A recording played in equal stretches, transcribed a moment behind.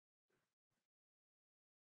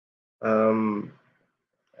Um,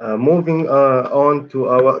 Moving on to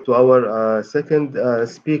our second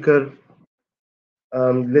speaker.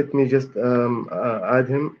 Let me just add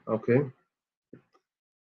him. Okay.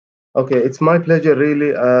 Okay, it's my pleasure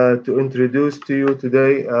really to introduce to you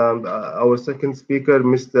today our second speaker,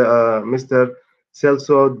 Mr.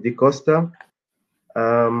 Celso de Costa,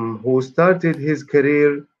 who started his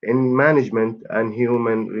career in management and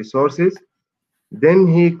human resources. Then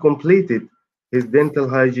he completed his dental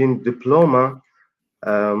hygiene diploma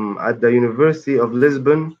at the University of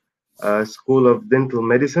Lisbon School of Dental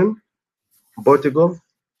Medicine, Portugal.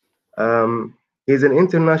 He's an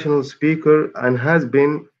international speaker and has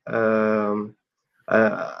been um,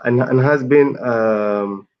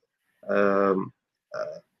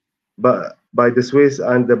 by the Swiss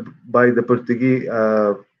and by the Portuguese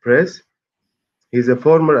press. He's a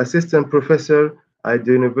former assistant professor at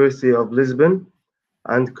the University of Lisbon,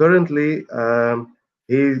 and currently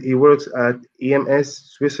he works at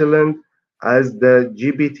EMS Switzerland as the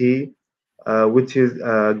GBT, which is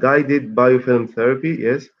guided biofilm therapy.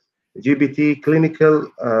 Yes, GBT clinical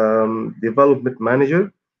development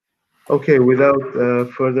manager. Okay, without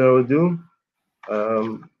further ado,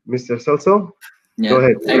 Mr. Celso, go Yeah,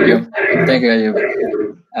 ahead. thank you,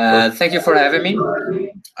 Ayub. Thank you for having me.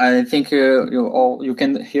 I think you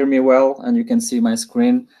can hear me well and you can see my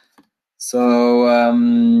screen. So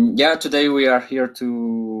yeah, today we are here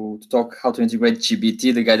to talk how to integrate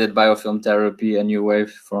GBT, the guided biofilm therapy, a new way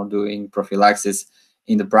for doing prophylaxis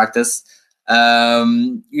in the practice.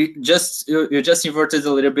 You just inverted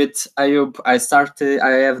a little bit, Ayub. I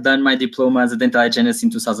have done my diploma as a dental hygienist in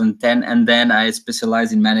 2010, and then I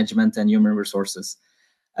specialized in management and human resources.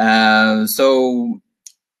 So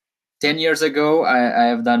 10 years ago, I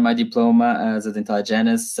have done my diploma as a dental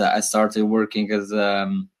hygienist. I started working as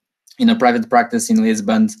in a private practice in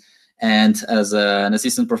Lisbon and as an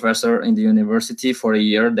assistant professor in the university for a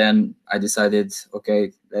year. Then I decided,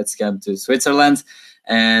 okay, let's come to Switzerland.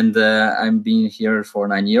 And I'm been here for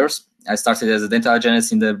 9 years. I started as a dental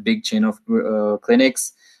hygienist in the big chain of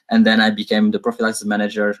clinics. And then I became the prophylaxis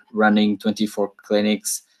manager running 24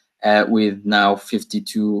 clinics with now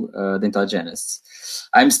 52 dental hygienists.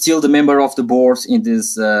 I'm still the member of the board in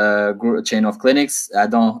this chain of clinics,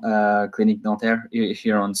 Clinique Dentaire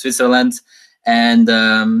here in Switzerland. And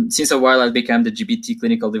since a while, I've become the GBT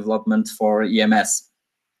clinical development for EMS.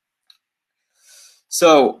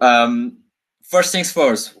 So first things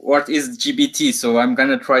first, what is GBT? So I'm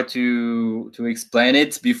gonna try to explain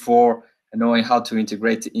it before knowing how to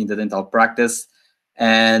integrate it in the dental practice.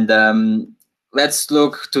 And let's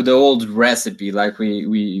look to the old recipe, like we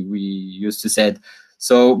used to say.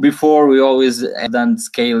 So before, we always have done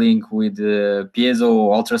scaling with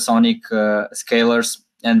piezo ultrasonic scalers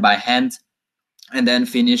and by hand, and then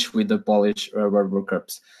finish with the polished rubber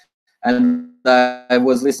cups. And I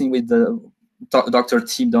was listening with the Dr.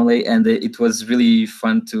 Tim Donley, and it was really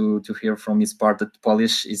fun to hear from his part that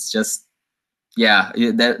polish is just, yeah,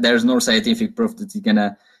 there's no scientific proof that it's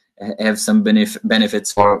gonna have some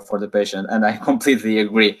benefits for the patient, and I completely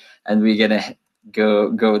agree. And we're gonna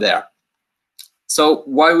go there. So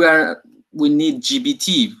why we need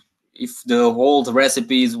GBT? If the whole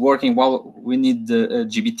recipe is working well, we need the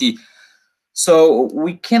GBT. So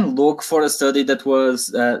we can look for a study that was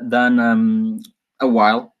done a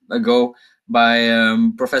while ago by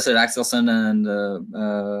Professor Axelson and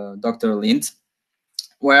Dr. Lind,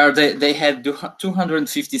 where they had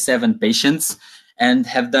 257 patients and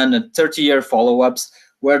have done a 30-year follow-ups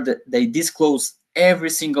where they disclose every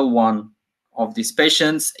single one of these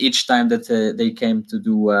patients each time that they came to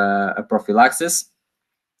do a prophylaxis,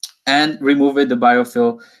 and removed the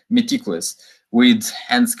biofilm meticulous with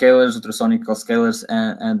hand scalers, ultrasonic scalers,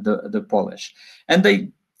 and the polish. And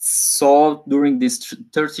they saw during these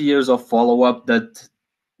 30 years of follow-up that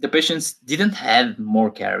the patients didn't have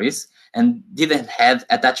more caries and didn't have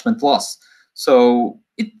attachment loss. So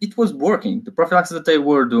it was working. The prophylaxis that they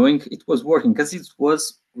were doing, it was working because it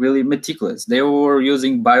was really meticulous. They were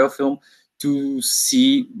using biofilm to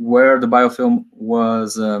see where the biofilm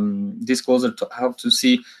was disclosed, to how to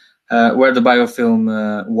see where the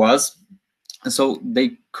biofilm was, so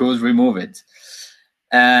they could remove it.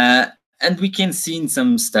 And we can see in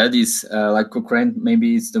some studies, like Cochrane,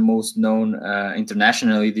 maybe it's the most known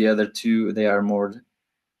internationally. The other two, they are more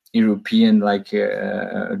European, like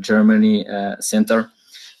Germany center.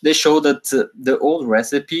 They show that the old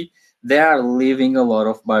recipe, they are leaving a lot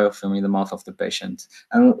of biofilm in the mouth of the patient.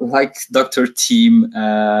 And like Dr. Tim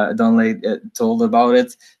Donley told about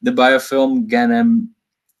it, the biofilm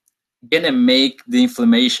gonna make the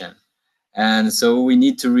inflammation. And so we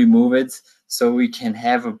need to remove it so we can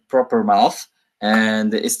have a proper mouth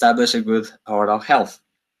and establish a good oral health.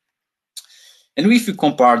 And if you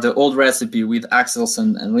compare the old recipe with Axels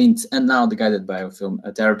and Lindt and now the guided biofilm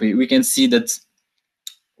therapy, we can see that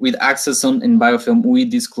with Axelson and biofilm, we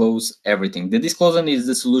disclose everything. The disclosure is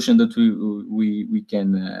the solution that we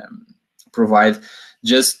can provide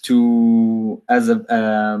just to as a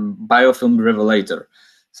biofilm revelator.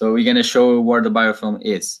 So we're gonna show where the biofilm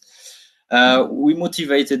is. We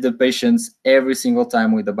motivated the patients every single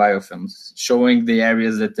time with the biofilms, showing the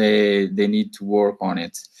areas that they need to work on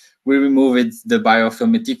it. We removed the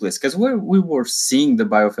biofilm meticulous because we were seeing the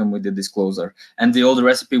biofilm with the disclosure, and the old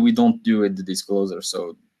recipe we don't do with the disclosure,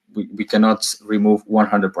 so we cannot remove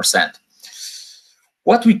 100%.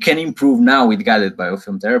 What we can improve now with guided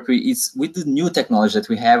biofilm therapy is with the new technology that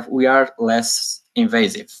we have, we are less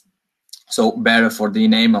invasive, so better for the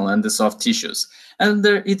enamel and the soft tissues. And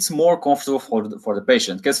it's more comfortable for the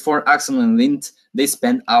patient, because for Axel and Lindt, they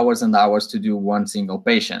spend hours and hours to do one single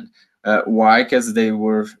patient. Why? Because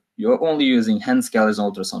you're only using hand scalers,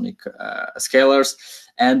 ultrasonic scalers,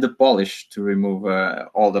 and the polish to remove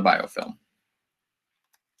all the biofilm.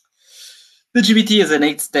 The GBT is an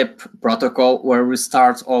 8-step protocol where we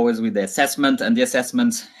start always with the assessment, and the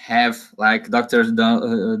assessments have, like Dr.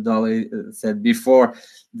 Dolly said before,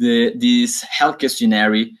 this health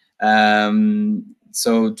questionnaire.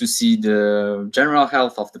 So to see the general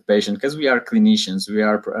health of the patient, because we are clinicians, we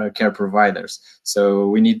are care providers, so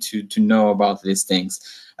we need to know about these things.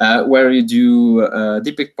 Where you do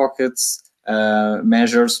deep pockets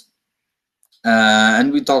measures,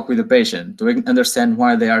 and we talk with the patient to understand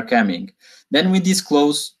why they are coming. Then we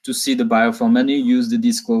disclose to see the biofilm, and you use the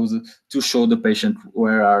disclose to show the patient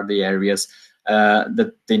where are the areas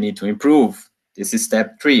that they need to improve. This is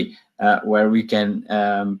step 3, where we can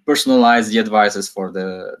personalize the advices for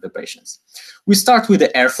the patients. We start with the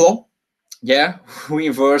airflow. Yeah, we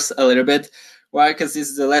inverse a little bit. Why? Because this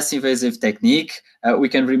is the less invasive technique. We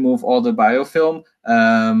can remove all the biofilm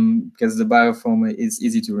because the biofilm is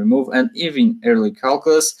easy to remove, and even early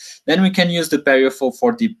calculus. Then we can use the periofold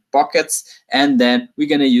for deep pockets, and then we're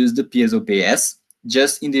going to use the piezo-PS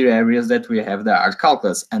just in the areas that we have the hard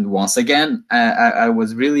calculus. And once again, I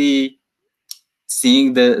was really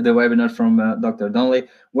seeing the webinar from Dr. Donnelly,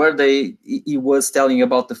 where he was telling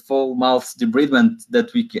about the full mouth debridement,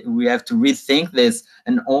 that we have to rethink this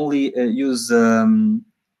and only use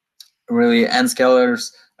really hand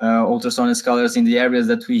scalers, ultrasonic scalers in the areas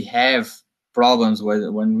that we have problems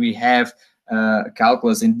when we have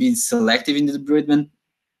calculus, and be selective in the debridement.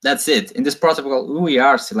 That's it. In this protocol, we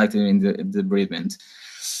are selective in the debridement.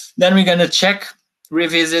 Then we're gonna check,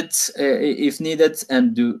 revisit if needed,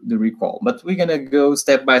 and do the recall. But we're gonna go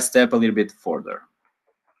step by step a little bit further.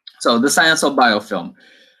 So the science of biofilm.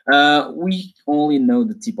 We only know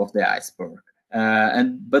the tip of the iceberg,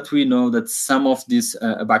 but we know that some of these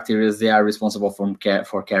bacteria, they are responsible for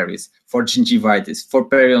caries, for gingivitis, for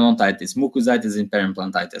periodontitis, mucositis, and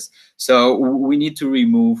periimplantitis. So we need to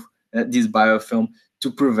remove this biofilm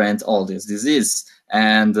to prevent all this disease.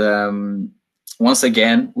 And once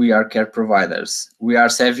again, we are care providers. We are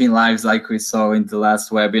saving lives, like we saw in the last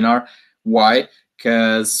webinar. Why?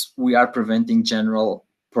 Because we are preventing general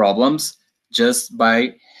problems just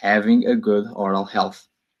by having a good oral health.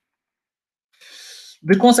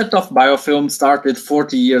 The concept of biofilm started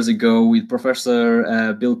 40 years ago with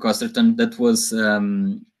Professor Bill Costa, that was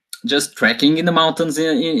just trekking in the mountains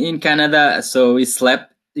in Canada. So he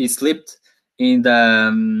slipped in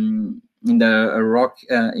the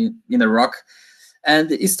rock,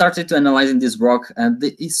 and he started to analyzing this rock, and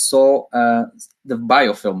he saw the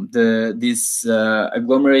biofilm, this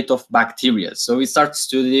agglomerate of bacteria. So he started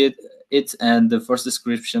studying it, and the first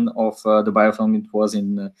description of the biofilm, it was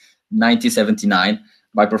in 1979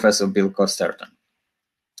 by Professor Bill Costa.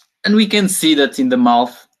 And we can see that in the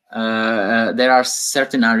mouth there are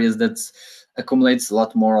certain areas that accumulates a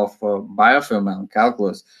lot more of biofilm and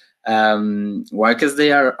calculus. Why? Because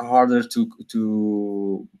they are harder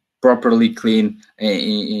to properly clean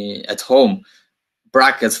at home.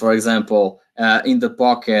 Brackets, for example, in the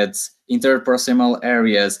pockets, interproximal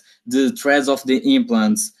areas, the threads of the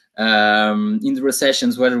implants, in the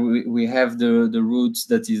recessions where we have the roots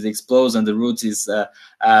that is exposed, and the roots is a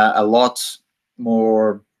lot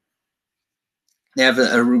more, they have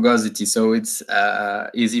a rugosity, so it's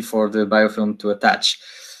easy for the biofilm to attach.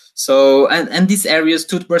 So, and these areas,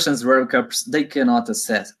 toothbrushes, rubber cups, they cannot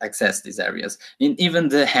access these areas. And even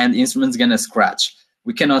the hand instrument's gonna scratch.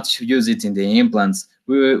 We cannot use it in the implants.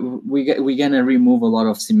 We're gonna remove a lot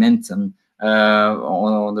of cement on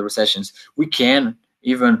the recessions. We can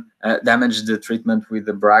even damage the treatment with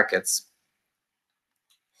the brackets.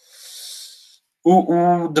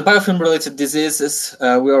 The biofilm-related diseases,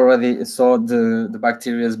 we already saw the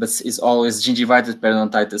bacteria, but it's always gingivitis,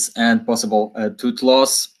 periodontitis, and possible tooth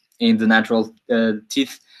loss in the natural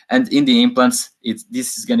teeth. And in the implants,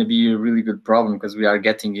 this is going to be a really good problem because we are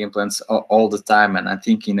getting implants all the time. And I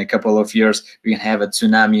think in a couple of years, we can have a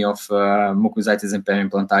tsunami of mucositis and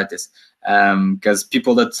periimplantitis because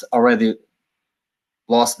people that already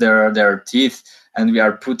lost their teeth, and we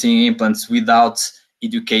are putting implants without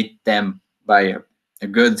educate them by a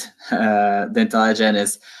good dental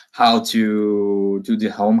hygienist how to do the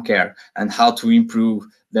home care and how to improve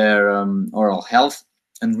their oral health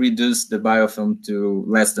and reduce the biofilm to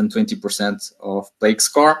less than 20% of plaque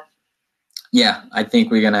score. Yeah, I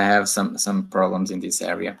think we're gonna have some problems in this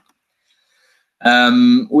area.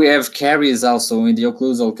 We have caries also in the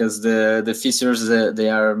occlusal because the fissures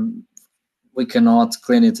we cannot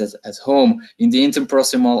clean it at home. In the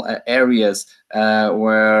interproximal areas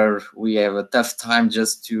where we have a tough time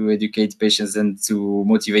just to educate patients and to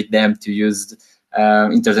motivate them to use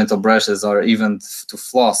interdental brushes or even to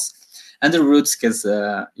floss. And the roots, because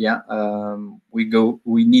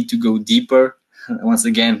we need to go deeper once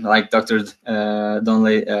again, like Dr.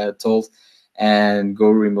 Donnelly told, and go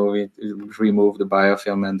remove the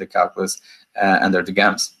biofilm and the calculus under the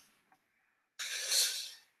gums.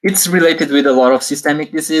 It's related with a lot of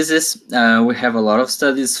systemic diseases. We have a lot of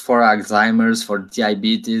studies for Alzheimer's, for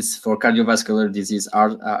diabetes, for cardiovascular disease,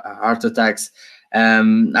 heart attacks.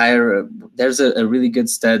 There's a really good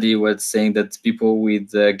study with saying that people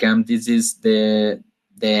with gum disease, they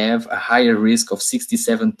have a higher risk of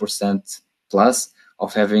 67% plus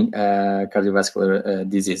of having cardiovascular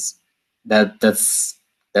disease. That's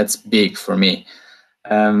big for me.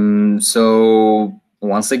 So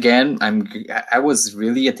once again, I was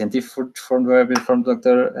really attentive from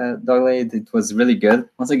Dr. Dogley. It was really good.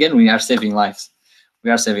 Once again, we are saving lives. We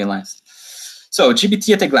are saving lives. So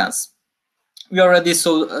GBT at a glance. We already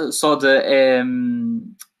saw the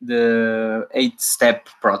 8-step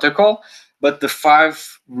protocol, but the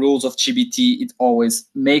 5 rules of GBT, it always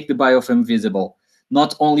make the biofilm visible,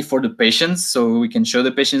 not only for the patients, so we can show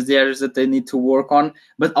the patients the areas that they need to work on,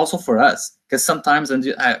 but also for us. Because sometimes, and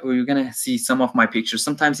you're going to see some of my pictures,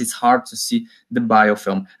 sometimes it's hard to see the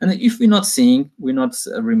biofilm. And if we're not seeing, we're not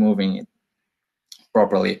removing it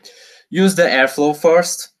properly. Use the airflow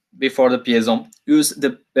first before the piezo. Use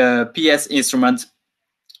the PS instrument.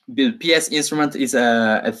 The PS instrument is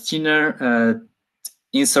a thinner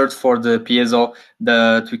insert for the piezo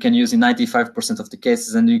that we can use in 95% of the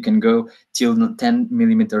cases, and you can go till 10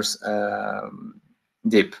 millimeters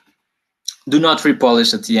deep. Do not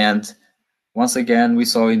repolish at the end. Once again, we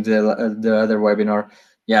saw in the other webinar,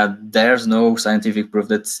 yeah, there's no scientific proof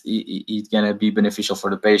that it's gonna be beneficial for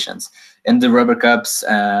the patients. And the rubber cups,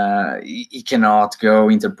 it cannot go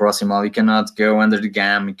interproximal, it cannot go under the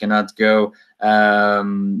gum, it cannot go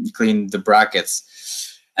clean the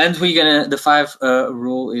brackets. And the 5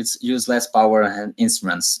 rule is use less power and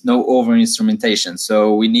instruments, no over instrumentation.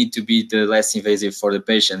 So we need to be the less invasive for the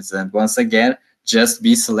patients. And once again, just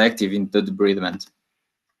be selective in the debridement.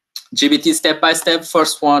 GBT step-by-step.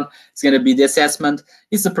 First one is going to be the assessment.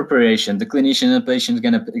 It's the preparation. The clinician and the patient is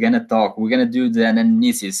going to talk. We're going to do the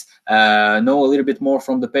anamnesis, know a little bit more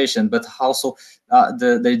from the patient, but also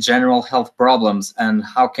the general health problems and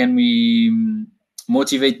how can we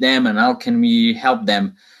motivate them and how can we help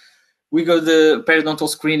them. We go the periodontal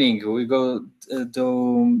screening. We go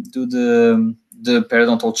do the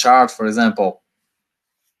periodontal chart, for example,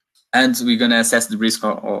 and we're going to assess the risk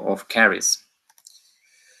of caries.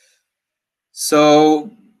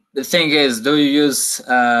 So the thing is, do you use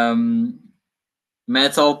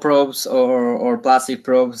metal probes or plastic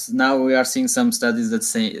probes? Now we are seeing some studies that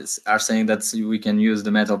are saying that we can use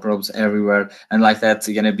the metal probes everywhere, and like that's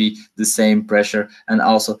going to be the same pressure and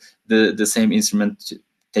also the same instrument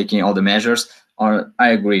taking all the measures. Or I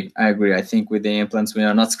agree. I think with the implants, we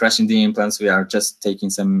are not scratching the implants. We are just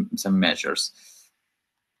taking some measures.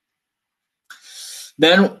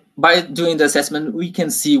 Then by doing the assessment, we can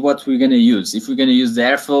see what we're gonna use. If we're gonna use the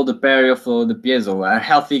airflow, the periofflow, the piezo. A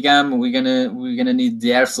healthy gum, we're gonna need the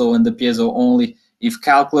airflow and the piezo only. If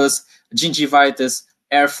calculus, gingivitis,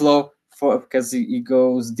 airflow because it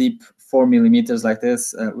goes deep 4 millimeters like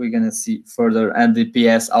this, we're gonna see further, and the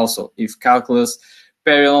PS also. If calculus,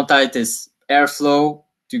 periodontitis, airflow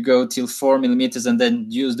to go till 4 millimeters, and then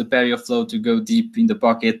use the periofflow to go deep in the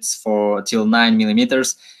pockets for till 9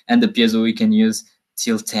 millimeters, and the piezo we can use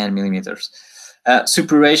till 10 millimeters.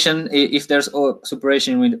 Suppuration, if there's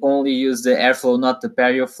suppuration, we only use the airflow, not the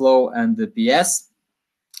periofflow and the PS.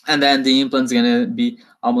 And then the implant's gonna be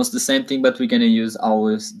almost the same thing, but we're gonna use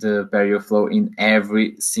always the PerioFlow in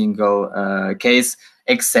every single case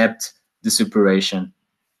except the suppuration.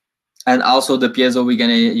 And also the piezo, we're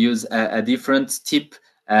gonna use a different tip,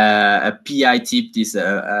 a PI tip. This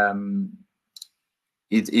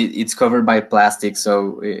it's covered by plastic,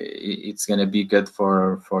 so it's gonna be good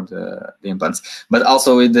for the implants. But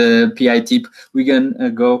also with the PI tip, we're gonna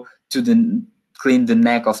go to clean the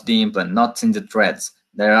neck of the implant, not in the threads.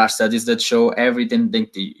 There are studies that show everything they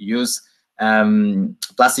use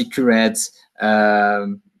plastic curettes, PI.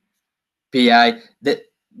 That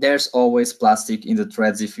there's always plastic in the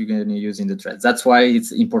threads if you're going to use in the threads. That's why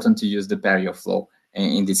it's important to use the PerioFlow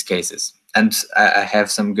in these cases. And I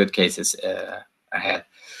have some good cases ahead.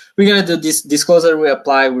 We're going to do this disclosure. We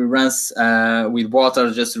apply, we rinse with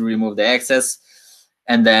water just to remove the excess.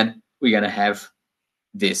 And then we're going to have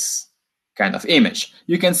this kind of image.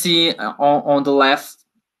 You can see on the left,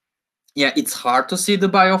 yeah, it's hard to see the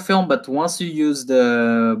biofilm, but once you use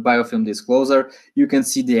the biofilm disclosure, you can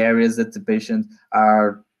see the areas that the patient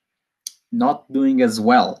are not doing as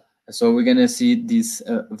well. So we're gonna see this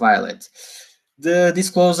violet. The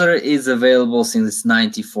disclosure is available since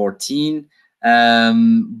 2014,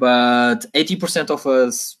 but 80% of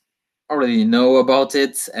us already know about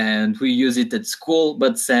it and we use it at school,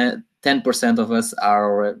 but 10% of us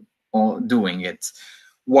are doing it.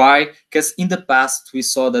 Why? Because in the past we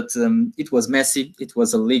saw that it was messy, it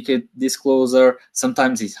was a leaked disclosure.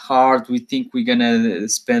 Sometimes it's hard. We think we're gonna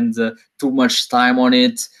spend too much time on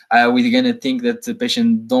it. We're gonna think that the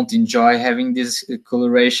patient don't enjoy having this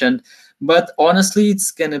coloration. But honestly,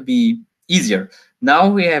 it's gonna be easier. Now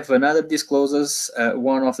we have another disclosures.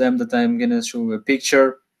 One of them that I'm gonna show a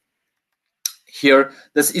picture here.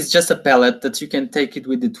 This is just a palette that you can take it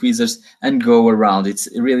with the tweezers and go around. It's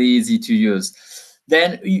really easy to use.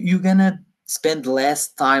 Then you're gonna spend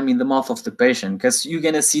less time in the mouth of the patient because you're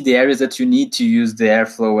gonna see the areas that you need to use the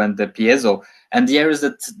airflow and the piezo, and the areas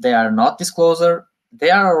that they are not disclosure, they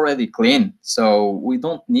are already clean, so we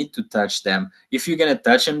don't need to touch them. If you're gonna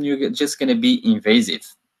touch them, you're just gonna be invasive.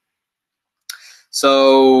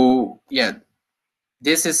 So yeah,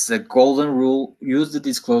 this is a golden rule. Use the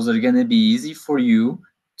disclosure. It's gonna be easy for you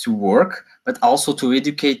to work, but also to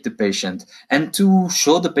educate the patient and to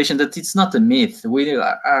show the patient that it's not a myth. We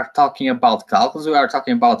are talking about calculus, we are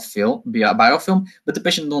talking about biofilm, but the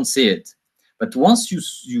patient don't see it. But once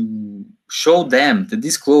you show them the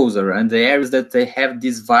disclosure and the areas that they have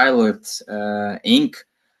this violet ink,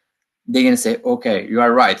 they're gonna say, okay, you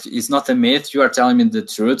are right. It's not a myth. You are telling me the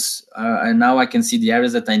truth, and now I can see the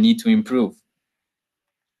areas that I need to improve.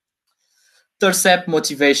 Third step,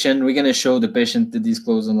 motivation. We're gonna show the patient the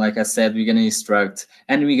disclosure, like I said, we're gonna instruct,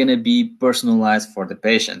 and we're gonna be personalized for the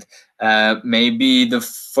patient. Maybe the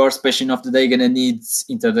first patient of the day gonna need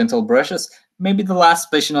interdental brushes. Maybe the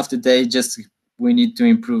last patient of the day, just we need to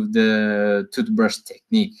improve the toothbrush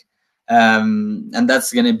technique, and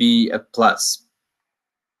that's gonna be a plus.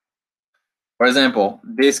 For example,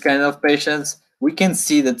 this kind of patients, we can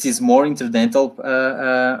see that it's more interdental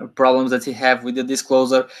problems that he have with the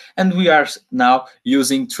disclosure, and we are now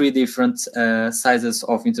using 3 different sizes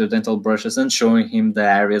of interdental brushes and showing him the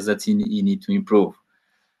areas that he need to improve.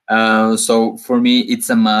 So for me,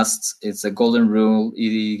 it's a must. It's a golden rule.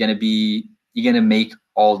 You're gonna make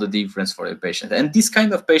all the difference for the patient. And these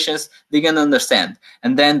kind of patients, they're gonna understand.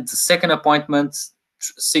 And then the second appointment,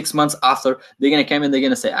 6 months after, they're gonna come and they're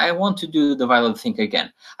gonna say, I want to do the violet thing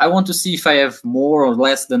again. I want to see if I have more or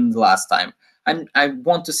less than the last time. And I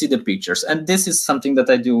want to see the pictures. And this is something that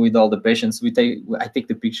I do with all the patients. I take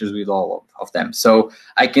the pictures with all of them. So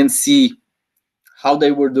I can see how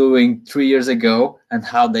they were doing 3 years ago and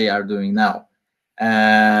how they are doing now.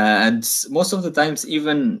 And most of the times,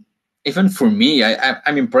 even for me,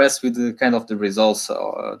 I'm impressed with the kind of the results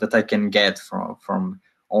that I can get from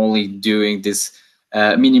only doing this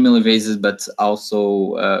minimal invasive, but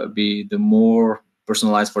also be the more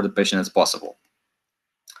personalized for the patient as possible.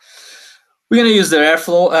 We're gonna use the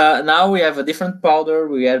airflow. Now we have a different powder.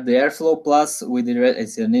 We have the airflow plus with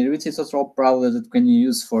it's an erythritol powder that we can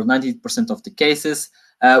use for 90% of the cases.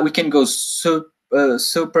 We can go super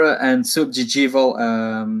and subgingival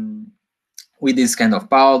with this kind of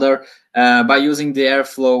powder. By using the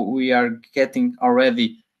airflow, we are getting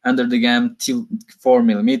already under the gum till 4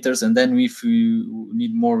 millimeters, and then if you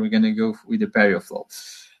need more, we're gonna go with the PerioFlow.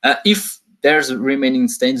 If there's remaining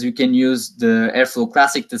stains, we can use the Airflow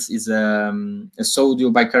Classic. This is a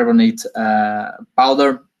sodium bicarbonate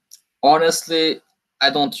powder. Honestly, I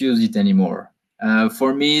don't use it anymore.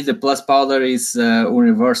 For me, the plus powder is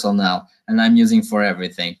universal now, and I'm using for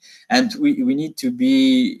everything. And we need to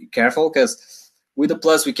be careful because With the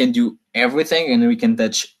plus, we can do everything, and we can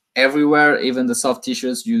touch everywhere, even the soft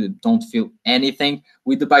tissues. You don't feel anything.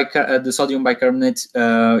 With the sodium bicarbonate,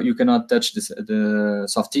 you cannot touch the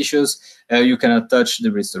soft tissues. You cannot touch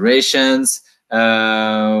the restorations.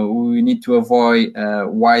 We need to avoid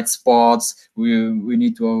white spots. We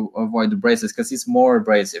need to avoid the braces because it's more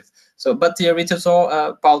abrasive. So, but the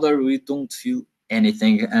erythritol powder, we don't feel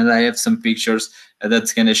anything, and I have some pictures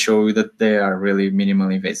that's going to show you that they are really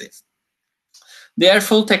minimally invasive. The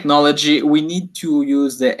airflow technology, we need to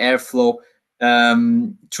use the airflow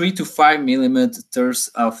 3 to 5 millimeters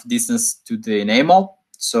of distance to the enamel,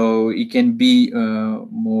 so it can be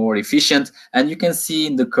more efficient. And you can see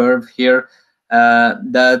in the curve here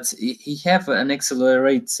that he have an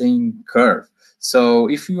accelerating curve. So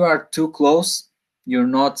if you are too close, you're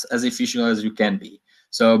not as efficient as you can be.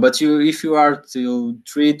 So, but if you are to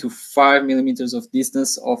 3 to 5 millimeters of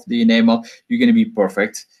distance of the enamel, you're going to be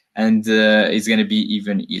perfect, and it's going to be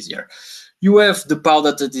even easier. You have the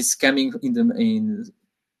powder that is coming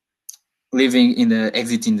leaving in the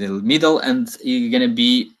exit in the middle, and you're going to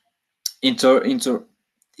be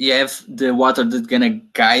you have the water that's going to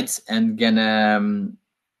guide and going to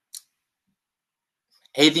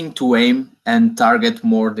aiding to aim and target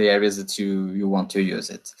more the areas that you want to use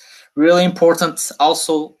it. Really important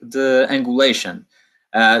also the angulation.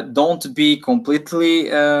 Don't be completely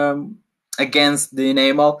against the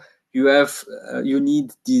enamel. You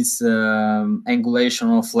need this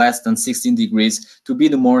angulation of less than 16 degrees to be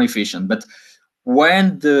the more efficient. But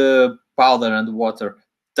when the powder and the water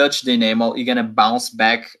touch the enamel, you're gonna bounce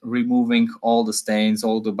back, removing all the stains,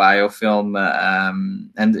 all the biofilm,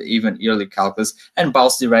 and even early calculus, and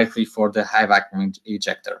bounce directly for the high vacuum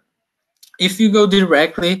ejector. If you go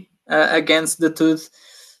directly against the tooth,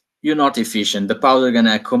 you're not efficient. The powder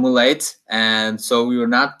gonna accumulate, and so you're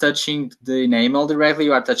not touching the enamel directly,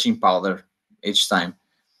 you are touching powder each time.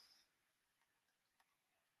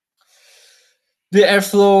 The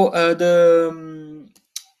airflow, the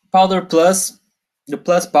powder plus, the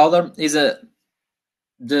plus powder is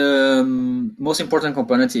the most important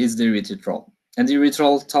component is the erythritol. And the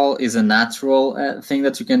erythritol is a natural thing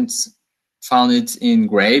that you can find it in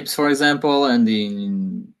grapes, for example, and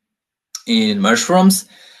in mushrooms,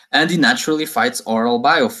 and it naturally fights oral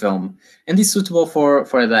biofilm, and is suitable for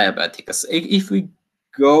diabetics. If we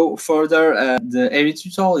go further, the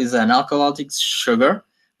erythritol is an alkalotic sugar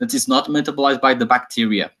that is not metabolized by the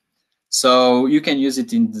bacteria, so you can use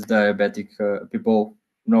it in the diabetic people,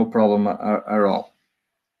 no problem at all.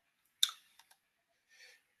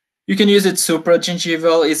 You can use it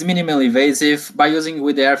supragingival, is minimally invasive. By using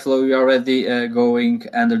with the airflow, you're already going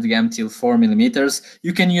under the gum till 4 millimeters.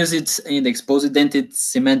 You can use it in the exposed dentate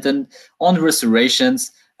cemented on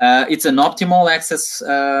restorations. It's an optimal access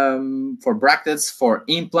for brackets, for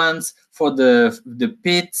implants, for the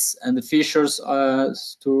pits and the fissures of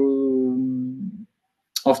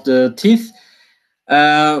the teeth.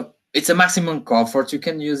 It's a maximum comfort. You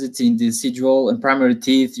can use it in decidual and primary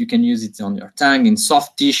teeth. You can use it on your tongue, in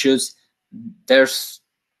soft tissues. There's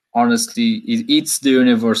honestly, it's the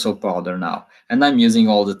universal powder now, and I'm using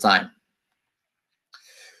all the time.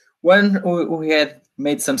 When we had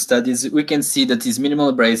made some studies, we can see that it's minimal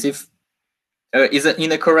abrasive, is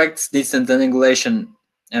in a correct distance and angulation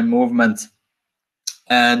and movement.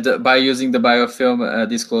 And by using the biofilm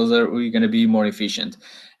disclosure, we're going to be more efficient.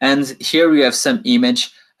 And here we have some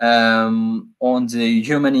image on the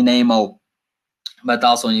human enamel, but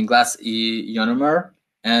also in glass ionomer.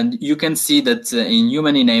 And you can see that in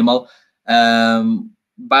human enamel,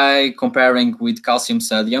 by comparing with calcium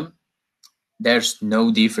sodium, there's no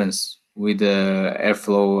difference with the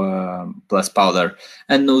airflow plus powder,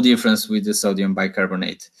 and no difference with the sodium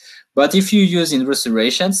bicarbonate. But if you use in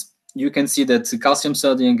restorations, you can see that the calcium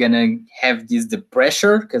sodium gonna have the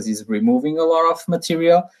pressure because it's removing a lot of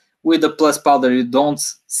material. With the plus powder, you don't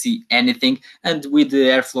see anything, and with the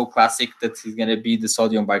airflow classic, that is going to be the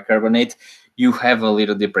sodium bicarbonate, you have a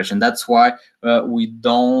little depression. That's why we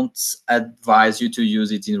don't advise you to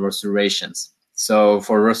use it in restorations. So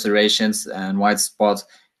for restorations and white spots,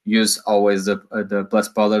 use always the plus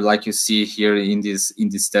powder. Like you see here in this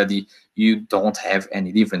study, you don't have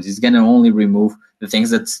any difference. It's going to only remove the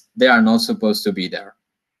things that they are not supposed to be there.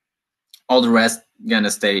 All the rest going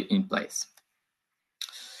to stay in place.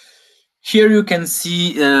 Here you can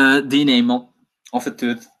see the enamel of a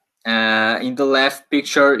tooth. In the left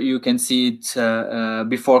picture, you can see it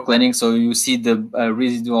before cleaning, so you see the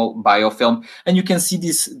residual biofilm, and you can see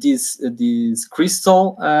this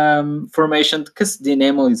crystal formation because the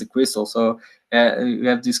enamel is a crystal. So you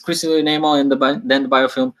have this crystal enamel, and then the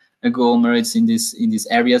biofilm agglomerates in these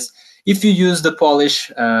areas. If you use the polish,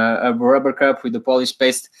 a rubber cup with the polish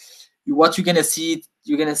paste, what you're gonna see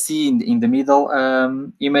in the middle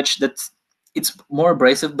image that it's more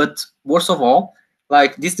abrasive. But worst of all,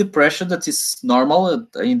 like this depression that is normal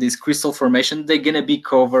in this crystal formation, they're gonna be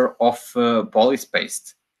covered of polish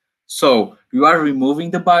paste. So you are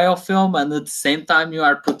removing the biofilm, and at the same time you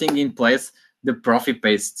are putting in place the prophy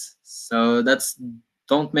paste. So that's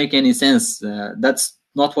don't make any sense. That's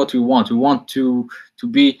not what we want. We want to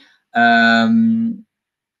be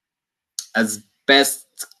as best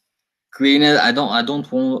clean. I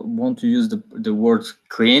don't want to use the word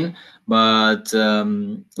clean, but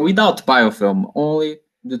without biofilm, only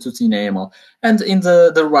the 2T enamel. And in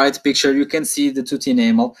the right picture, you can see the 2T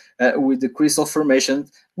enamel with the crystal formation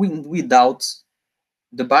without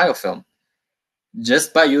the biofilm,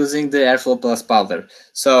 just by using the airflow plus powder.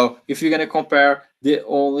 So if you're gonna compare, the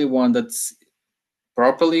only one that's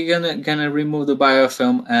properly gonna remove the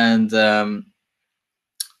biofilm and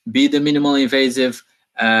be the minimal invasive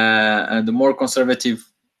and the more conservative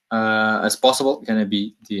as possible, gonna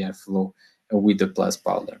be the airflow with the plus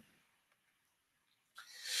powder.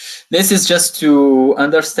 This is just to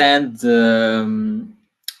understand the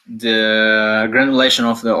granulation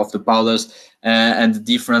of the powders and the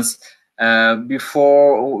difference.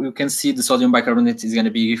 Before, you can see the sodium bicarbonate is going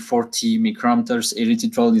to be 40 micrometers.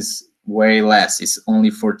 Erythritol is way less. It's only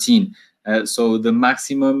 14. So the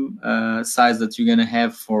maximum size that you're going to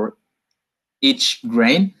have for each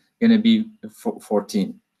grain going to be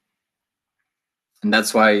 14. And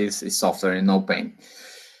that's why it's softer and no pain.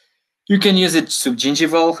 You can use it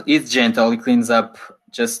subgingival. It's gentle. It cleans up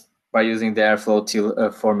just by using the airflow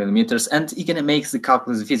till 4 millimeters, and it can make the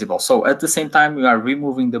calculus visible. So at the same time, you are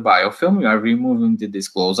removing the biofilm, you are removing the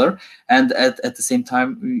disclosure, and at the same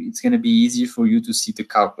time, it's going to be easy for you to see the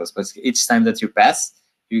calculus. But each time that you pass,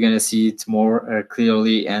 you're going to see it more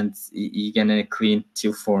clearly, and you're going to clean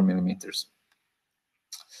till 4 millimeters.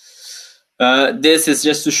 This is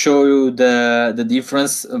just to show you the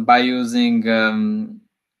difference by using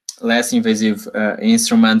less invasive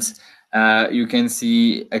instruments. You can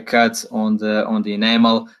see a cut on the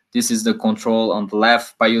enamel. This is the control on the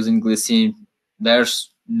left. By using glycine,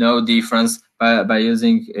 there's no difference. By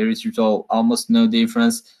using erythritol, almost no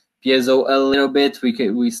difference. Piezo a little bit.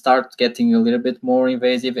 We start getting a little bit more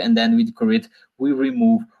invasive, and then with Curet we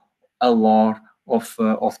remove a lot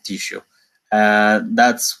of tissue.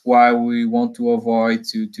 That's why we want to avoid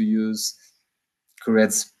to use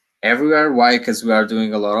Curets everywhere. Why? Because we are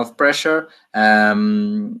doing a lot of pressure,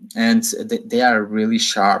 and they are really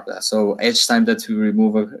sharp. So each time that we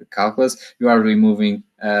remove a calculus, you are removing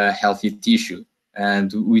healthy tissue,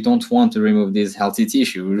 and we don't want to remove this healthy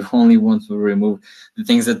tissue. We only want to remove the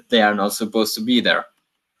things that they are not supposed to be there.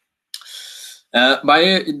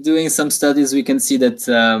 By doing some studies, we can see that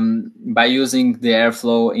by using the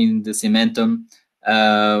airflow in the cementum,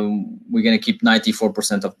 we're going to keep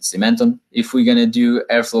 94% of the cementum. If we're going to do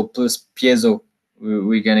airflow plus piezo,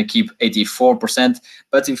 we're going to keep 84%.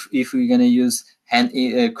 But if we're going to use hand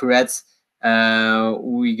curettes,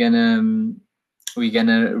 we're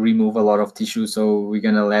gonna remove a lot of tissue, so we're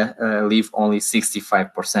gonna leave only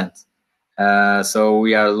 65%. So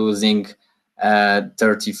we are losing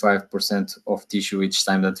 35% of tissue each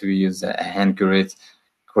time that we use a hand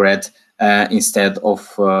curette instead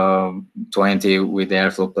of 20 with the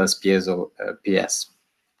airflow plus piezo PS.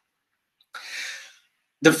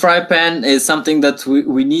 The fry pan is something that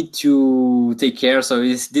we need to take care. So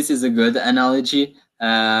this is a good analogy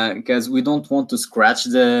because we don't want to scratch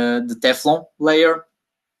the Teflon layer.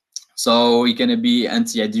 So it's gonna be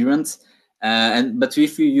anti-adherent. But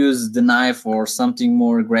if you use the knife or something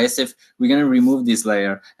more aggressive, we're gonna remove this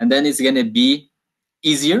layer, and then it's gonna be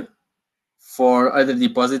easier for other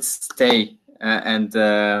deposits stay and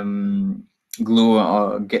glue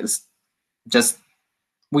or just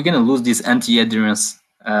we're gonna lose this anti-adherence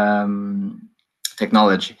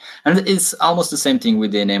technology. And it's almost the same thing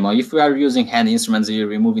with the enamel. If we are using hand instruments, you're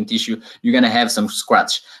removing tissue, you're gonna have some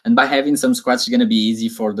scratch, and by having some scratch, it's gonna be easy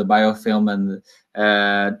for the biofilm and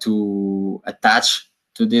to attach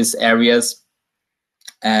to these areas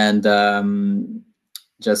and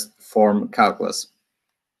just form calculus.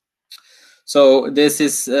 So this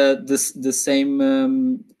is the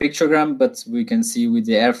same pictogram, but we can see with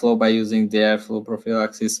the airflow by using the airflow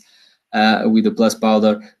prophylaxis with the plus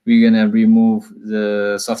powder, we're gonna remove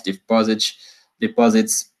the soft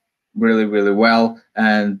deposits really well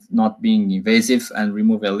and not being invasive, and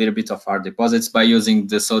remove a little bit of hard deposits. By using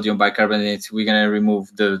the sodium bicarbonate, we're gonna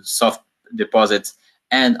remove the soft deposits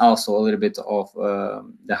and also a little bit of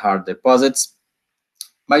the hard deposits.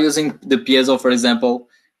 By using the piezo, for example,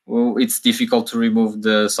 well, it's difficult to remove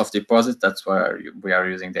the soft deposit. That's why we are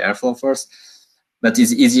using the airflow first. But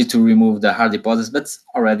it's easier to remove the hard deposits, but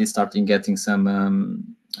already starting getting some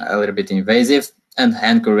a little bit invasive. And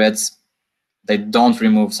hand curettes, they don't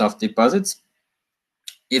remove soft deposits.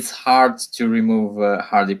 It's hard to remove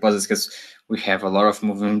hard deposits because we have a lot of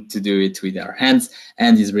movement to do it with our hands,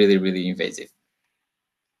 and it's really, really invasive.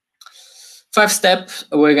 5 step,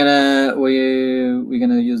 we're gonna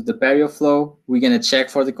use the PerioFlow. We're gonna check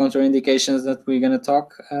for the contraindications that we're gonna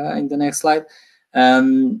talk in the next slide.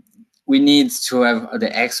 We need to have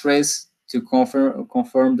the X-rays to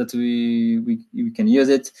confirm that we can use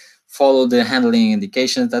it. Follow the handling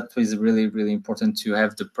indications. That is really, really important to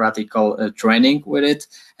have the practical training with it.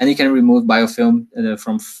 And you can remove biofilm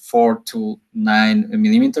from 4 to 9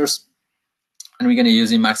 millimeters. And we're going to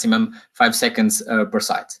use in maximum 5 seconds per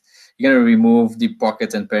site. You're going to remove the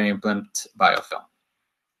pocket and peri-implant biofilm.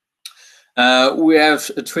 We have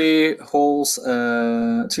 3 holes,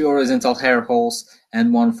 3 horizontal hair holes,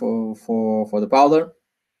 and 1 for the powder.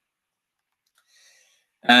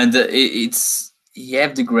 And you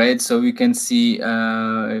have the grade, so you can see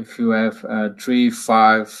if you have 3,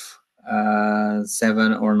 5,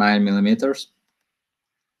 7, or 9 millimeters.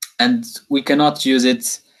 And we cannot use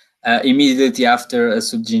it immediately after a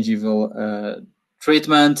subgingival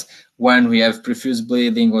treatment, when we have profuse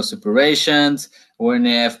bleeding or suppurations, when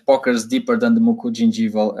we have pockets deeper than the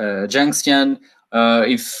mucogingival junction,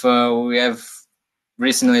 if we have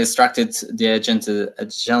recently extracted the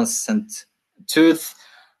adjacent tooth,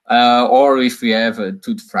 or if we have a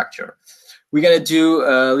tooth fracture. We're going to do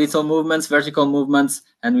little movements, vertical movements,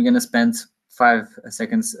 and we're going to spend 5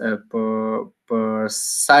 seconds per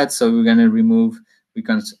side. So we're going to remove, we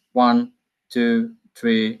can 1, 2,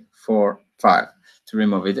 3, 4, 5 to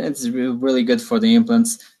remove it. It's really good for the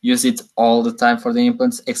implants. Use it all the time for the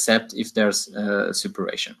implants, except if there's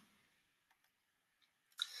suppuration.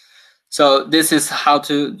 So this is how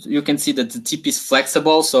to, you can see that the tip is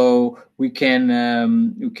flexible, so we can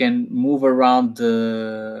you can move around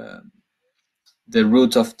the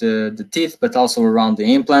root of the teeth, but also around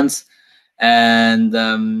the implants. And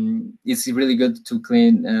it's really good to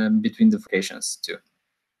clean between the locations too.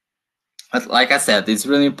 But like I said, it's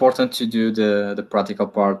really important to do the practical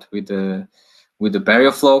part with the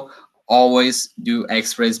PerioFlow. Always do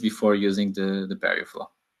X-rays before using the PerioFlow.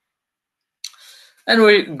 And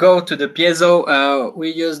we go to the piezo.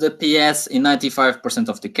 We use the PS in 95%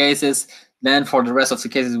 of the cases. Then for the rest of the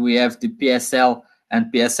cases, we have the PSL and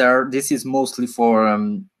PSR. This is mostly for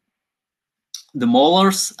the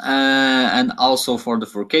molars and also for the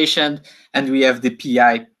furcation. And we have the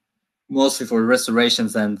PI mostly for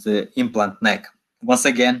restorations and the implant neck. Once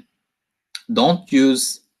again, don't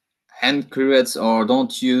use hand curettes or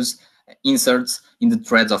don't use inserts in the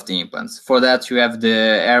threads of the implants. For that, you have the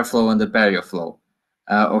airflow and the PerioFlow.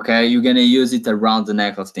 Okay, you're gonna use it around the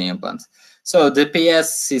neck of the implant. So the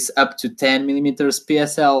PS is up to 10 millimeters,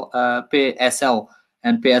 PSL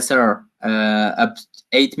and PSR up to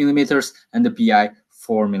 8 millimeters, and the PI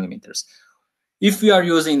 4 millimeters. If we are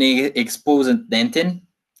using the exposed dentin,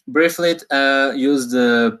 briefly use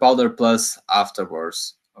the powder plus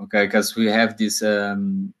afterwards. Okay, because we have this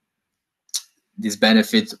this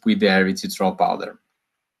benefit with the erythritol powder.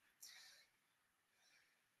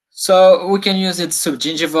 So we can use it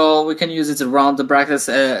subgingival, we can use it around the brackets,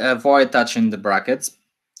 avoid touching the brackets.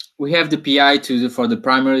 We have the PI for the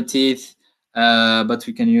primary teeth, but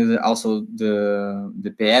we can use also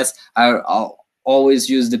the PS. I'll always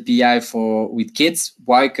use the PI with kids.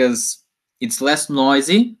 Why? Because it's less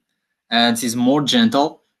noisy and it's more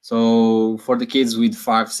gentle. So for the kids with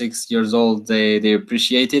 5, 6 years old, they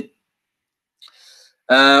appreciate it.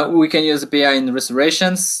 We can use the PI in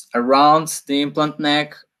restorations around the implant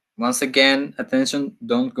neck. Once again, attention,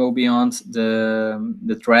 don't go beyond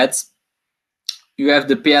the threads. You have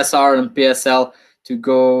the PSR and PSL to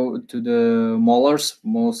go to the molars,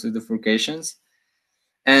 mostly the furcations.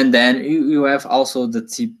 And then you have also the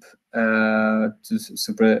tip to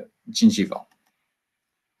supragingival.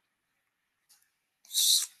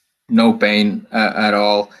 No pain at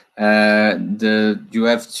all. You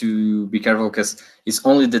have to be careful because it's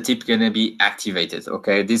only the tip gonna be activated.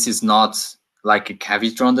 Okay, this is not like a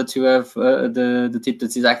cavitron that you have the tip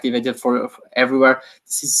that is activated for everywhere.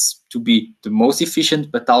 This is to be the most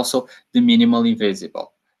efficient, but also the minimal invasive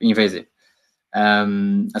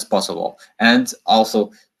as possible, and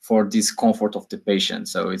also for discomfort of the patient.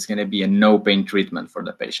 So it's going to be a no pain treatment for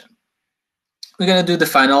the patient. We're going to do the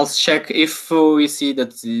final check. If we see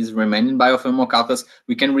that this is remaining biofilm calculus,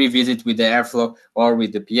 we can revisit with the airflow or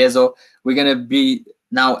with the piezo. We're going to be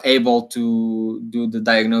now able to do the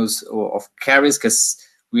diagnosis of caries because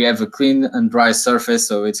we have a clean and dry surface,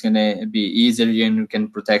 so it's going to be easier and you can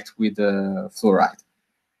protect with fluoride.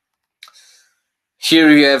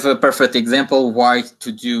 Here you have a perfect example why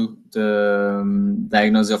to do the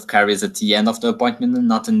diagnosis of caries at the end of the appointment and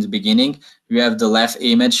not in the beginning. You have the left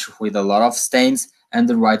image with a lot of stains and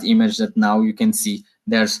the right image that now you can see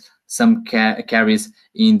there's some caries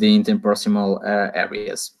in the interproximal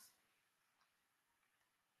areas.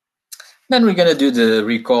 Then we're going to do the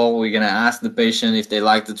recall. We're going to ask the patient if they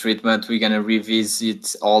like the treatment. We're going to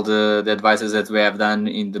revisit all the advices that we have done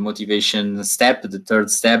in the motivation step, the third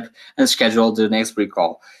step, and schedule the next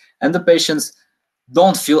recall. And the patients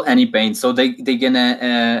don't feel any pain, so they're going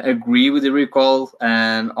to agree with the recall.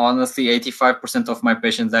 And honestly, 85% of my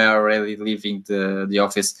patients, they are already leaving the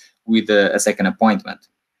office with a second appointment.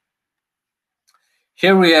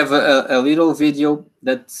 Here we have a little video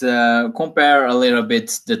that compare a little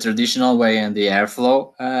bit the traditional way and the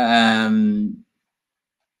airflow.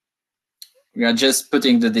 We are just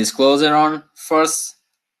putting the disclosure on first.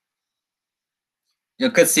 You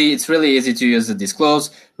can see it's really easy to use the disclose.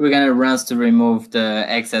 We're going to rinse to remove the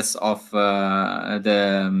excess of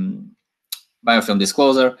the biofilm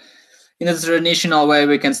disclosure. In the traditional way,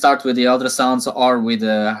 we can start with the ultrasounds or with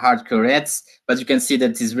the hard curettes, but you can see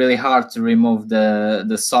that it's really hard to remove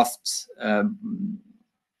the soft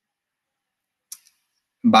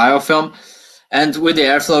biofilm. And with the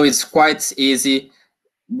airflow, it's quite easy.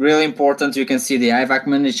 Really important, you can see the eye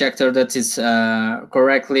vacuum ejector that is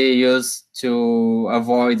correctly used to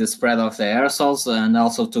avoid the spread of the aerosols and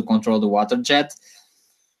also to control the water jet.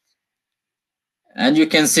 And you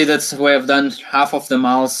can see that we have done half of the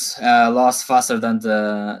mouse loss faster than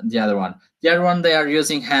the other one. The other one, they are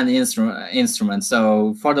using hand instruments.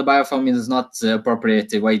 So for the biofilm, it is not the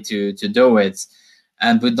appropriate way to do it.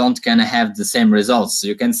 And we don't kind of have the same results. So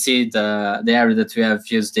you can see the area that we have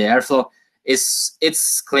used the airflow,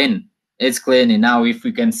 it's clean. It's clean. And now if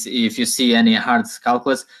you see any hard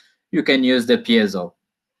calculus, you can use the piezo.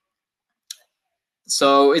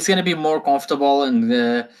 So it's going to be more comfortable,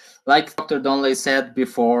 and like Dr. Donnelly said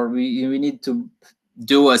before, we need to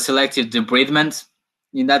do a selective debridement,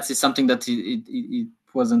 and that's something that it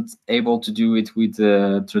wasn't able to do it with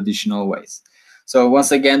the traditional ways. So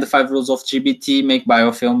once again, the 5 rules of GBT: make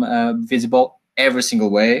biofilm visible every single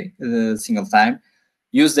way, single time.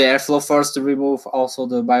 Use the airflow first to remove also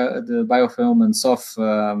the biofilm and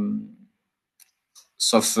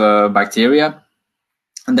soft bacteria,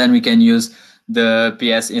 and then we can use the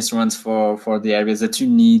PS instruments for the areas that you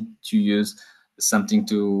need to use something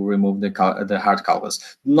to remove the hard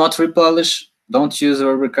calculus. Not repolish, don't use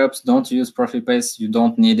rubber cups, don't use profit paste, you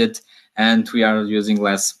don't need it, and we are using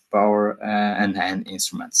less power and hand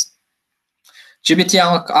instruments. GBT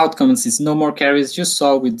outcomes is no more caries. You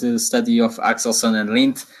saw with the study of Axelson and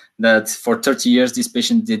Lind that for 30 years this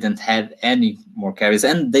patient didn't have any more caries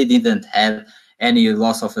and they didn't have any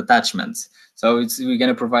loss of attachments. So we're going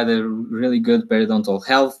to provide a really good periodontal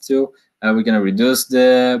health too. We're going to reduce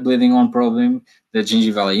the bleeding on problem, the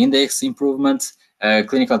gingival index improvement,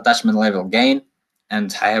 clinical attachment level gain,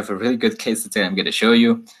 and I have a really good case that I'm going to show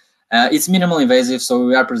you. It's minimal invasive, so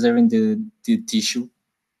we are preserving the tissue,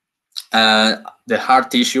 the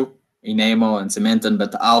hard tissue, enamel and cemented,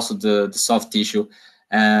 but also the soft tissue,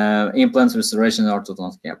 implants, restoration,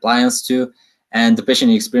 orthodontic appliance too, and the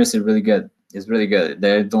patient experience is really good. It's really good.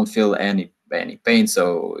 They don't feel any pain,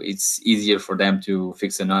 so it's easier for them to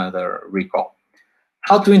fix another recall.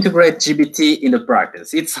 How to integrate GBT in the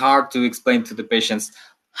practice? It's hard to explain to the patients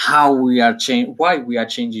how we are why we are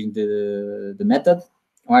changing the method,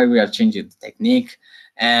 why we are changing the technique,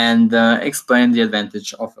 and explain the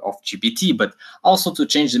advantage of GBT, but also to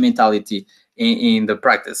change the mentality in the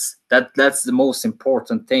practice. That's the most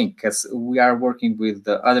important thing, because we are working with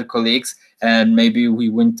the other colleagues and maybe we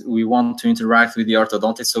want to interact with the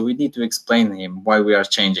orthodontist, so we need to explain him why we are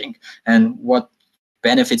changing and what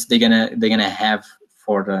benefits they're gonna have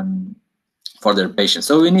for their patients.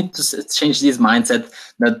 So we need to change this mindset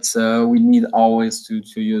that we need always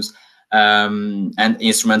to use and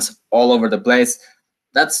instruments all over the place.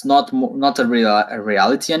 That's not a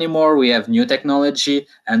reality anymore. We have new technology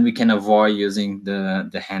and we can avoid using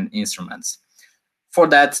the hand instruments. For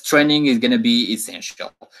that, training is going to be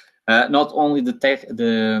essential. Not only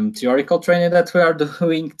the theoretical training that we are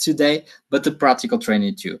doing today, but the practical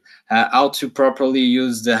training too. How to properly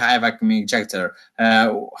use the high vacuum ejector,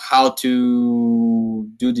 how to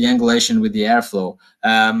do the angulation with the airflow,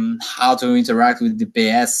 how to interact with the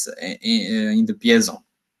PS in the piezo.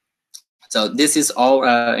 So this is all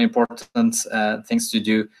important things to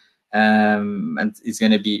do, and it's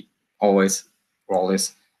going to be always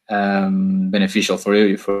beneficial for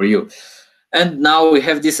you. And now we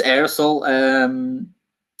have this aerosol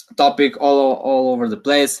topic all over the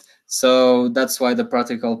place. So that's why the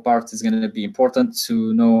practical part is going to be important,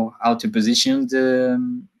 to know how to position the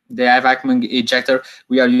eye vacuum ejector.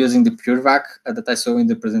 We are using the PureVac that I saw in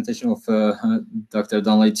the presentation of Dr.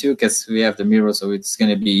 Donnelly too, because we have the mirror, so it's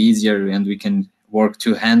going to be easier and we can work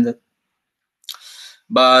two-handed.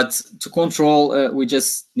 But to control, we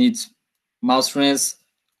just need mouse rinse,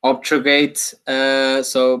 obtrugate.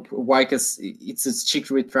 So why? Because it's a cheek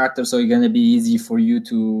retractor, so it's going to be easy for you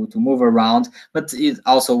to move around, but it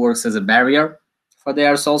also works as a barrier for the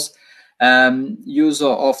aerosols. Use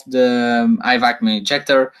of the eye vacuum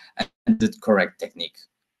ejector and the correct technique.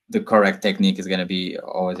 The correct technique is going to be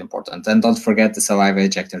always important. And don't forget the saliva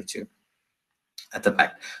ejector too at the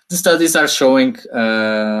back. The studies are showing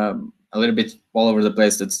a little bit all over the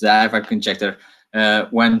place that the eye vacuum injector,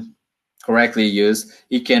 when correctly used,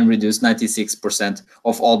 it can reduce 96%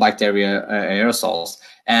 of all bacteria aerosols.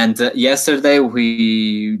 And yesterday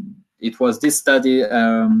it was this study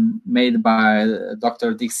made by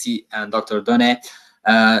Dr. Dixie and Dr. Donnet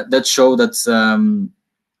that showed that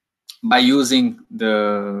by using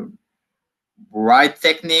the right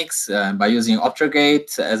techniques, by using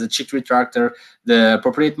obtrugate as a cheek retractor, the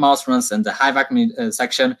appropriate mouse runs, and the high vacuum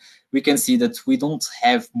section, we can see that we don't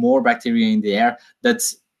have more bacteria in the air.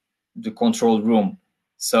 That's the control room.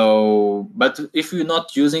 So, but if you're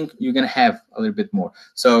not using, you're gonna have a little bit more.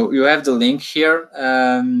 So you have the link here.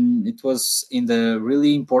 It was in the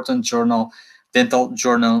really important journal, dental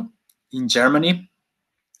journal in Germany.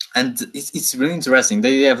 And it's really interesting.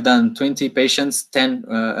 They have done 20 patients, 10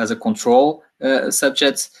 as a control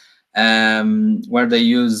subjects, where they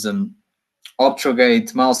use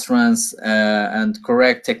obtrugate, mouse runs, and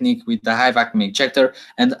correct technique with the high vacuum ejector,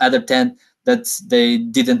 and other 10 that they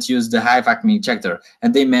didn't use the high vacuum ejector.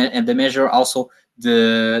 And they measure also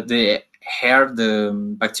the hair, the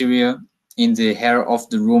bacteria in the hair of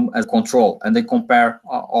the room as control, and they compare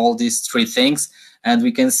all these three things. And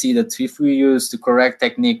we can see that if we use the correct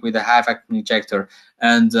technique with the high vacuum ejector,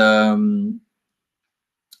 and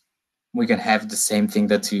we can have the same thing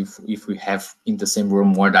that if we have in the same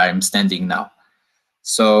room where I'm standing now.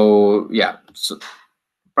 So yeah, so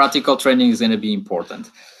practical training is going to be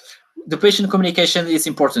important. The patient communication is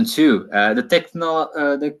important too. The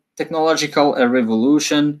technological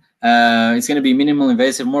revolution is going to be minimal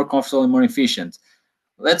invasive, more comfortable, and more efficient.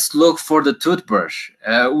 Let's look for the toothbrush.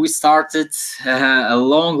 We started a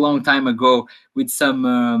long time ago with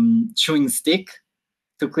some chewing stick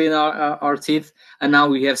to clean our teeth, and now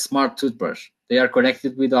we have smart toothbrush. They are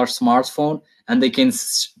connected with our smartphone, and they can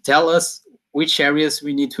tell us which areas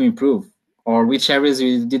we need to improve, or which areas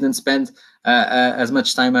we didn't spend as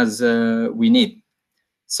much time as we need.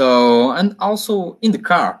 So, and also in the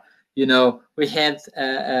car, you know, we had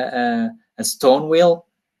a stone wheel,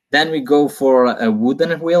 then we go for a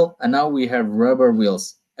wooden wheel, and now we have rubber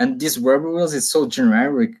wheels. And these rubber wheels is so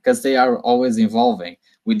generic because they are always evolving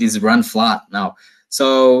with this run flat now.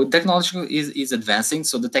 So technology is advancing.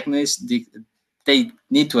 So the techniques, they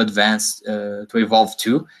need to advance to evolve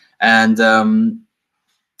too. And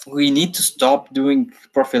we need to stop doing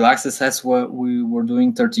prophylaxis as what we were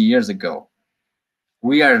doing 30 years ago.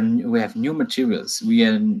 We have new materials. We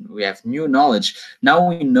have new knowledge. Now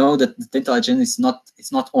we know that the dental hygiene is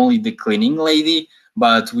not only the cleaning lady,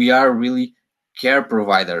 but we are really care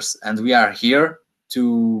providers, and we are here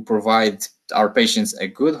to provide our patients a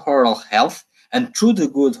good oral health, and through the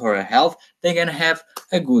good oral health, they can have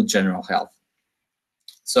a good general health.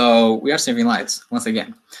 So we are saving lives once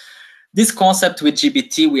again. This concept with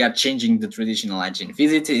GBT, we are changing the traditional hygiene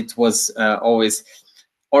visit. It was always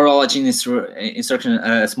oral hygiene instruction,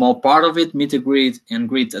 a small part of it, meet and greet,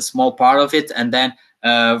 a small part of it, and then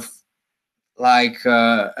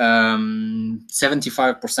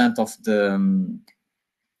 75% of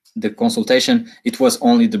the consultation, it was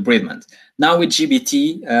only the debridement. Now with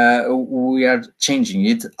GBT, we are changing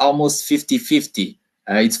it almost 50-50.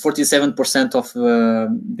 It's 47% of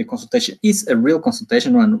the consultation is a real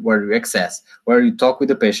consultation where you access, where you talk with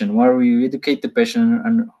the patient, where you educate the patient,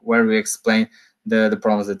 and where we explain the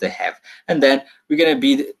problems that they have. And then we're going to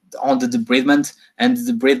be on the debridement, and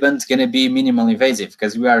the debridement is going to be minimal invasive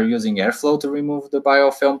because we are using airflow to remove the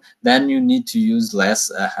biofilm. Then you need to use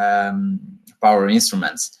less power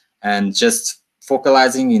instruments and just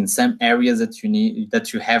focalizing in some areas that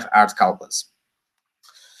you have hard calculus.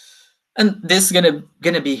 And this is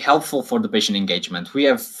gonna be helpful for the patient engagement. We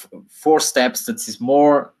have 4 steps that is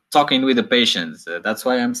more talking with the patient. That's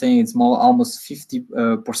why I'm saying it's more, almost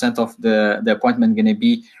 50% of the appointment gonna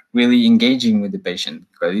be really engaging with the patient,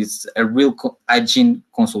 because it's a real hygiene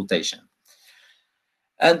consultation.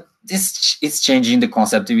 And this is changing the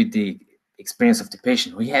concept with the experience of the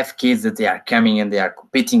patient. We have kids that they are coming and they are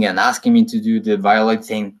competing and asking me to do the violet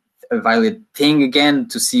thing again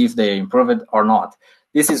to see if they improve it or not.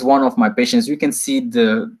 This is one of my patients. You can see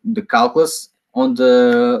the calculus on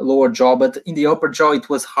the lower jaw, but in the upper jaw it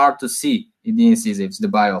was hard to see in the incisives, the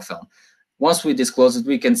biofilm. Once we disclose it,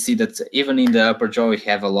 we can see that even in the upper jaw we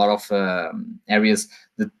have a lot of areas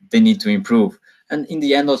that they need to improve. And in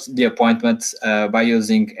the end of the appointment, by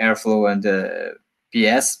using airflow and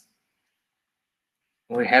PS,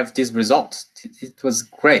 we have this result. It was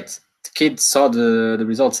great. The kid saw the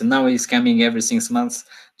results, and now he's coming every 6 months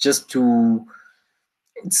just to.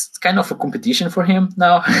 It's kind of a competition for him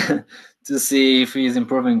now to see if he's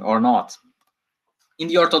improving or not. In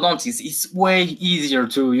the orthodontics, it's way easier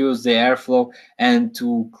to use the airflow and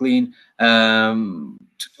to clean, to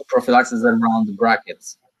do prophylaxis around the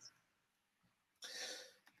brackets.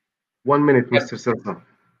 1 minute, Mr. Celso.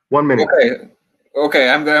 1 minute. Okay.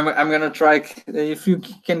 I'm gonna try. If you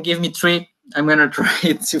can give me 3, I'm gonna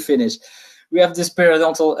try to finish. We have this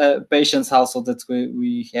periodontal patients also that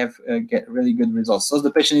we have get really good results. So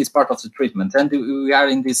the patient is part of the treatment, and we are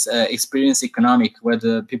in this experience economic where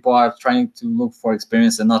the people are trying to look for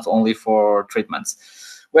experience and not only for treatments.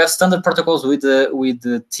 We have standard protocols with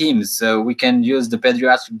the teams. So we can use the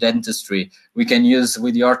pediatric dentistry. We can use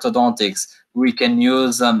with the orthodontics. We can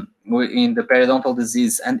use in the periodontal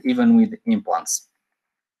disease and even with implants.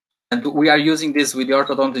 And we are using this with the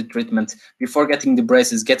orthodontic treatment before getting the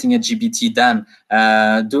braces, getting a GBT done,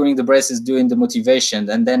 during the braces, doing the motivation,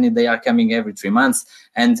 and then they are coming every 3 months.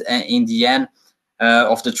 And in the end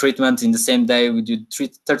of the treatment, in the same day, we do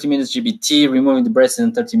 30 minutes GBT, removing the braces,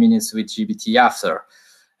 and 30 minutes with GBT after.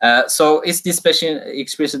 So it's this patient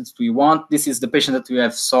experience that we want. This is the patient that we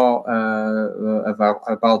have saw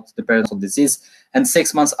about the periodontal disease, and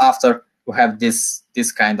 6 months after, we have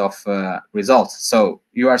this kind of result. So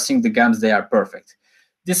you are seeing the gums; they are perfect.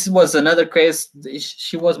 This was another case.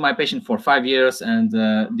 She was my patient for 5 years, and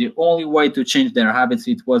the only way to change their habits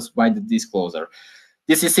it was by the disclosure.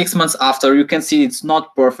 This is 6 months after. You can see it's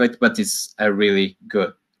not perfect, but it's a really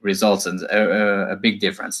good result and a big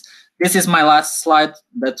difference. This is my last slide.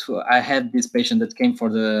 That I had this patient that came for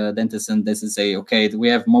the dentist, and this is okay, we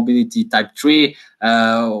have mobility type 3,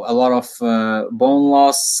 a lot of bone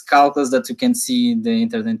loss, calculus that you can see in the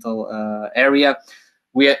interdental area.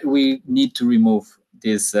 We need to remove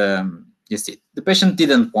this teeth. The patient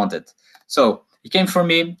didn't want it, so he came for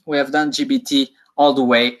me. We have done GBT all the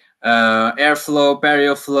way, airflow,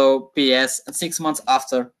 perioflow, PS, and 6 months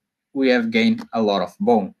after, we have gained a lot of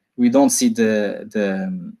bone. We don't see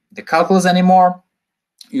the calculus anymore.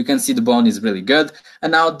 You can see the bone is really good.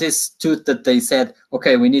 And now this tooth that they said,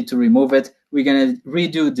 okay, we need to remove it. We're going to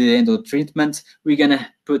redo the endo treatment. We're going to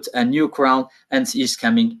put a new crown, and it's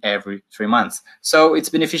coming every 3 months. So it's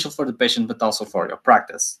beneficial for the patient, but also for your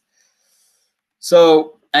practice.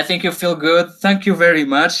 So I think you feel good. Thank you very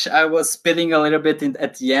much. I was spitting a little bit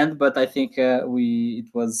at the end, but I think it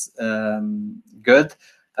was good.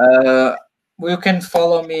 You can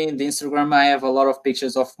follow me in the Instagram. I have a lot of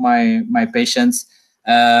pictures of my patients.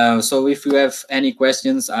 So if you have any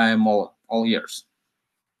questions, I'm all ears.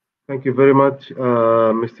 Thank you very much,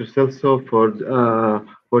 Mr. Celso,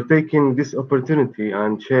 for taking this opportunity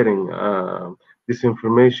and sharing this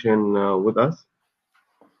information with us.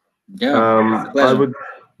 Yeah,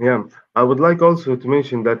 I would like also to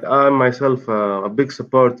mention that I'm myself a big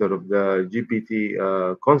supporter of the GPT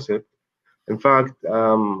concept. In fact,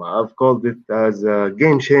 I've called it as a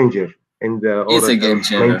game changer in the it's oral a game health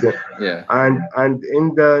changer. maintenance. Yeah, And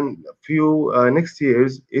in the few next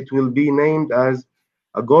years, it will be named as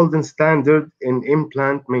a golden standard in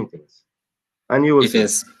implant maintenance. And you will it see.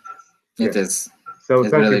 is. It is. So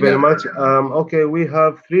It's thank really you very good. much. Okay, we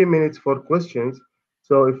have 3 minutes for questions.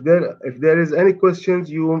 So if there is any questions,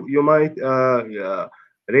 you might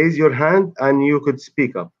raise your hand and you could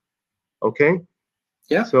speak up. Okay.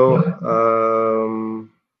 Yeah. So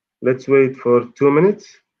let's wait for 2 minutes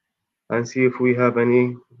and see if we have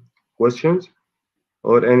any questions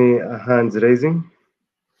or any hands raising.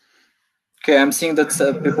 Okay, I'm seeing that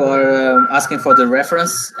people are asking for the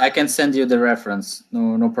reference. I can send you the reference.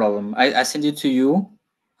 No problem. I send it to you,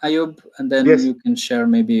 Ayub, and then Yes. you can share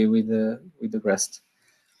maybe with the rest.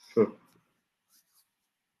 Sure.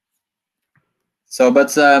 So,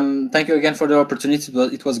 but thank you again for the opportunity.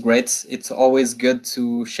 It was great. It's always good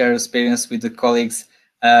to share experience with the colleagues.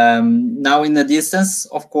 Now in the distance,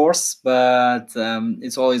 of course, but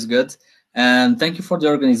it's always good. And thank you for the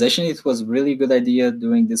organization. It was really good idea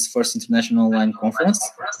doing this first international online conference.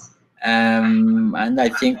 And I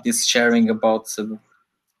think this sharing about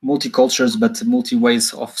multi-cultures, but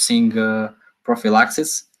multi-ways of seeing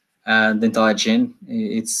prophylaxis, dental hygiene.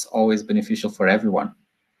 It's always beneficial for everyone.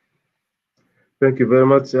 Thank you very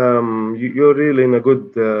much. You're really in a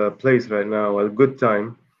good place right now, a good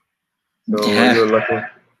time. So Yeah. you're lucky.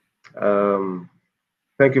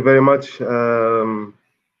 Thank you very much,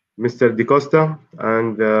 Mr. Di Costa.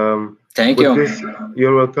 And Thank with you. this,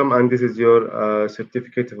 you're welcome. And this is your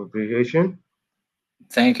certificate of appreciation.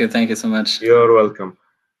 Thank you. Thank you so much. You're welcome.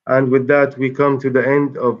 And with that, we come to the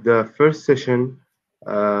end of the first session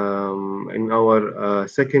in our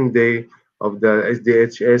second day of the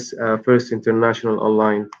SDHS First International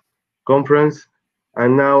Online Conference.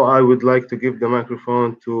 And now I would like to give the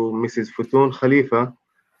microphone to Mrs. Futun Khalifa,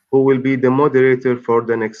 who will be the moderator for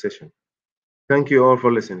the next session. Thank you all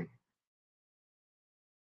for listening.